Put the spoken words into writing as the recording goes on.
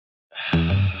Hi,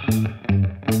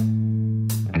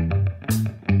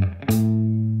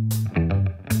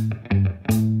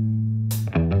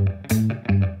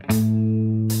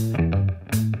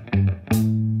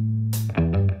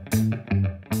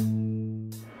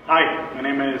 my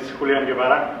name is Julian.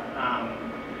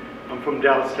 I'm from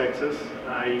Dallas, Texas.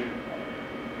 I'm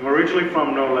originally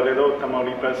from Laredo,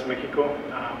 Tamaulipas, Mexico,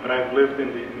 but I've lived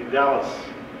in the Dallas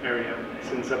area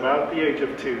since about the age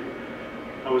of 2.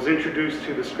 I was introduced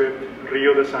to the script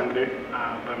Rio De Sangre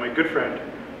by my good friend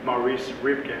Maurice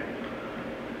Rivgan.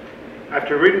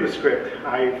 After reading the script,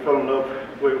 I fell in love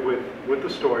with the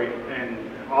story, and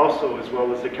also as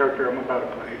well as the character I'm about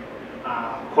to play,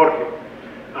 Jorge.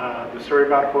 The story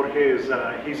about Jorge is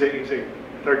he's a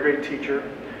third grade teacher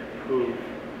who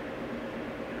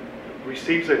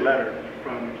receives a letter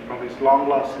from his long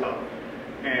lost love,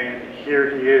 and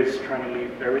here he is trying to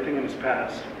leave everything in his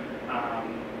past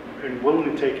and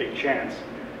willing to take a chance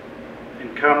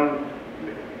and come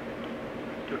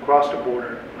across the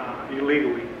border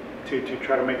illegally to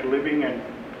try to make a living and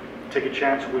take a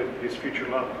chance with his future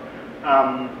love.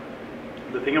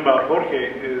 The thing about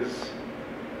Jorge is,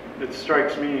 that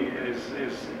strikes me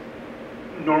is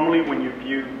normally when you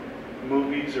view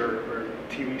movies or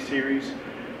TV series,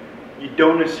 you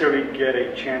don't necessarily get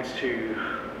a chance to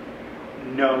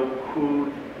know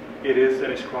who it is that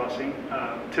is crossing.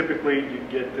 Typically, you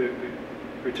get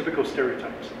your typical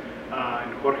stereotypes,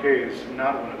 and Jorge is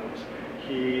not one of those.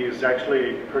 He is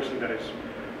actually a person that has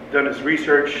done his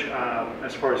research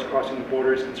as far as crossing the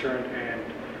border is concerned, and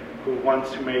who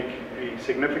wants to make a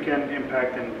significant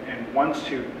impact and wants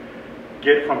to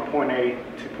get from point A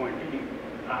to point B,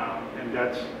 and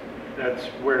that's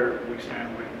where we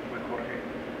stand with Jorge.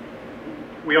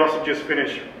 We also just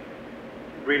finished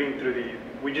reading through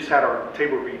we just had our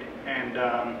table read, and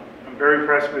I'm very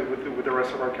impressed with the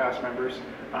rest of our cast members.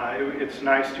 It's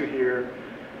nice to hear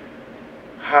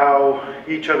how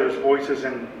each other's voices,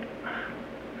 and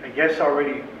I guess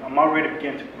I'm already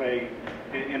beginning to play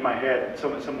in my head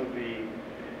some of the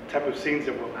type of scenes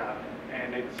that we'll have.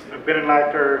 And I've been an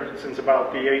actor since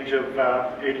about the age of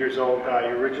 8 years old.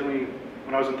 Originally,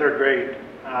 when I was in 3rd grade,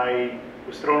 I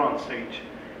was thrown on stage,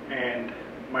 and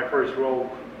my first role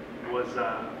was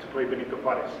to play Benito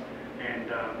Juarez.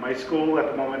 And my school at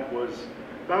the moment was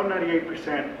about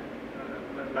 98%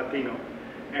 Latino,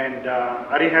 and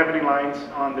I didn't have any lines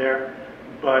on there,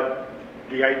 but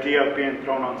the idea of being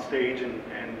thrown on stage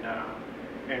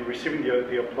and receiving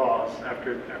the applause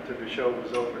after the show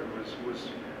was over was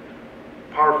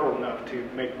powerful enough to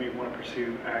make me want to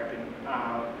pursue acting.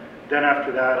 Then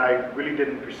after that, I really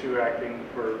didn't pursue acting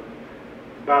for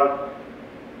about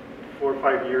 4 or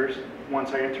 5 years.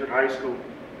 Once I entered high school,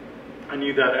 I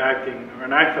knew that acting,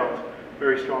 and I felt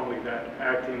very strongly that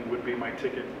acting would be my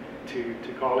ticket to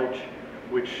college,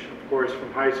 which of course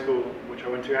from high school, which I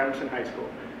went to Anderson High School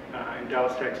in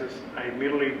Dallas, Texas, I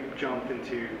immediately jumped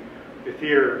into the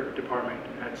theater department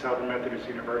at Southern Methodist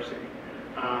University.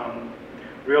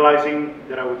 Realizing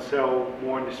that I would sell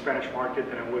more in the Spanish market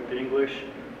than I would the English.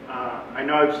 I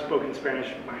know I've spoken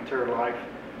Spanish my entire life,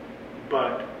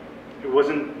 but it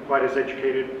wasn't quite as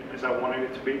educated as I wanted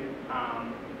it to be.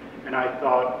 And I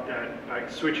thought that by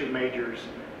switching majors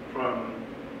from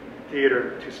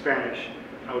theater to Spanish,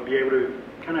 I would be able to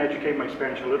kind of educate my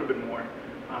Spanish a little bit more,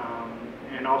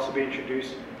 and also be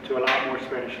introduced to a lot more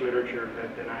Spanish literature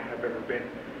than I have ever been.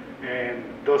 And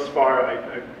thus far,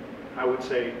 I would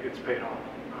say it's paid off.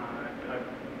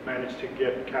 I've managed to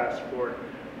get cast for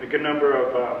a good number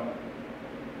of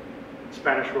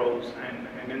Spanish roles,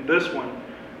 and in this one,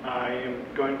 I am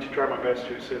going to try my best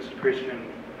to assist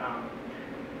Christian,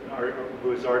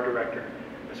 who is our director,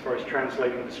 as far as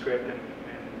translating the script and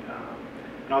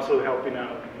also helping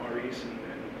out Maurice and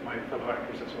my fellow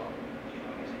actors as well.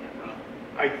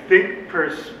 I think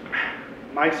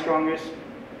my strongest,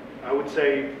 I would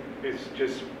say, is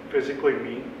just physically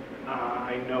me.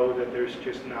 I know that there's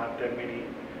just not that many.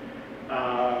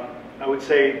 I would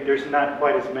say there's not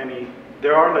quite as many.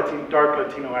 There are dark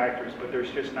Latino actors, but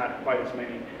there's just not quite as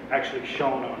many actually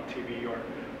shown on TV or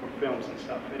films and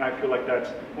stuff. And I feel like that's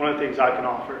one of the things I can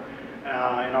offer.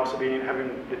 And also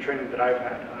having the training that I've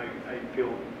had, I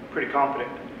feel pretty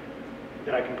confident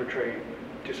that I can portray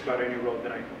just about any role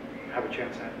that I have a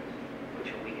chance at.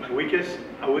 My weakest,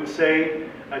 I would say,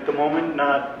 at the moment,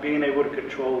 not being able to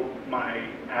control my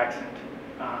accent.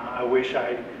 I wish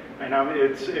and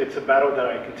it's a battle that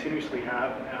I continuously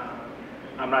have.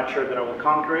 I'm not sure that I will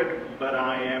conquer it, but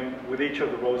I am, with each of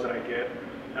the roles that I get,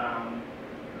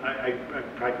 I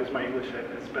practice my English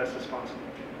as best as possible.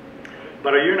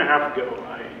 But a year and a half ago,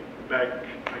 back,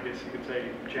 I guess you could say,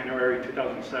 January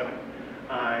 2007,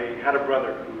 I had a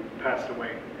brother who passed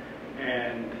away.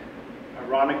 And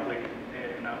ironically,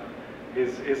 you know,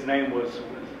 his name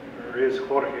is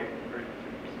Jorge.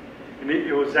 And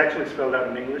it was actually spelled out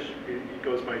in English. He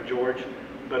goes by George,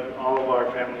 but all of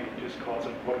our family just calls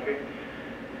him Jorge.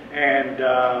 And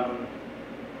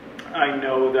I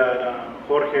know that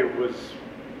Jorge was,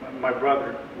 my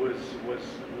brother was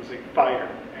a fighter,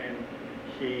 and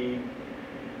he,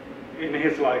 in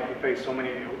his life, he faced so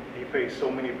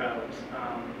many battles,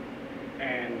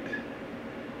 and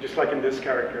just like in this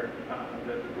character,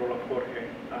 the role of Jorge,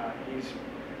 he's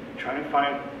trying to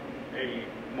find a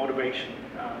motivation,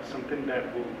 something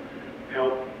that will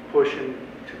help push him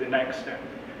to the next step.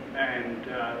 And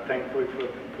thankfully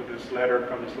for this letter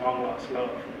from his long lost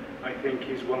love, I think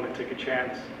he's willing to take a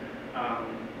chance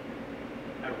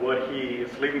at what he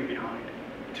is leaving behind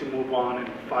to move on and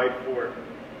fight for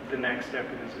the next step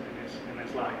in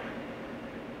his life.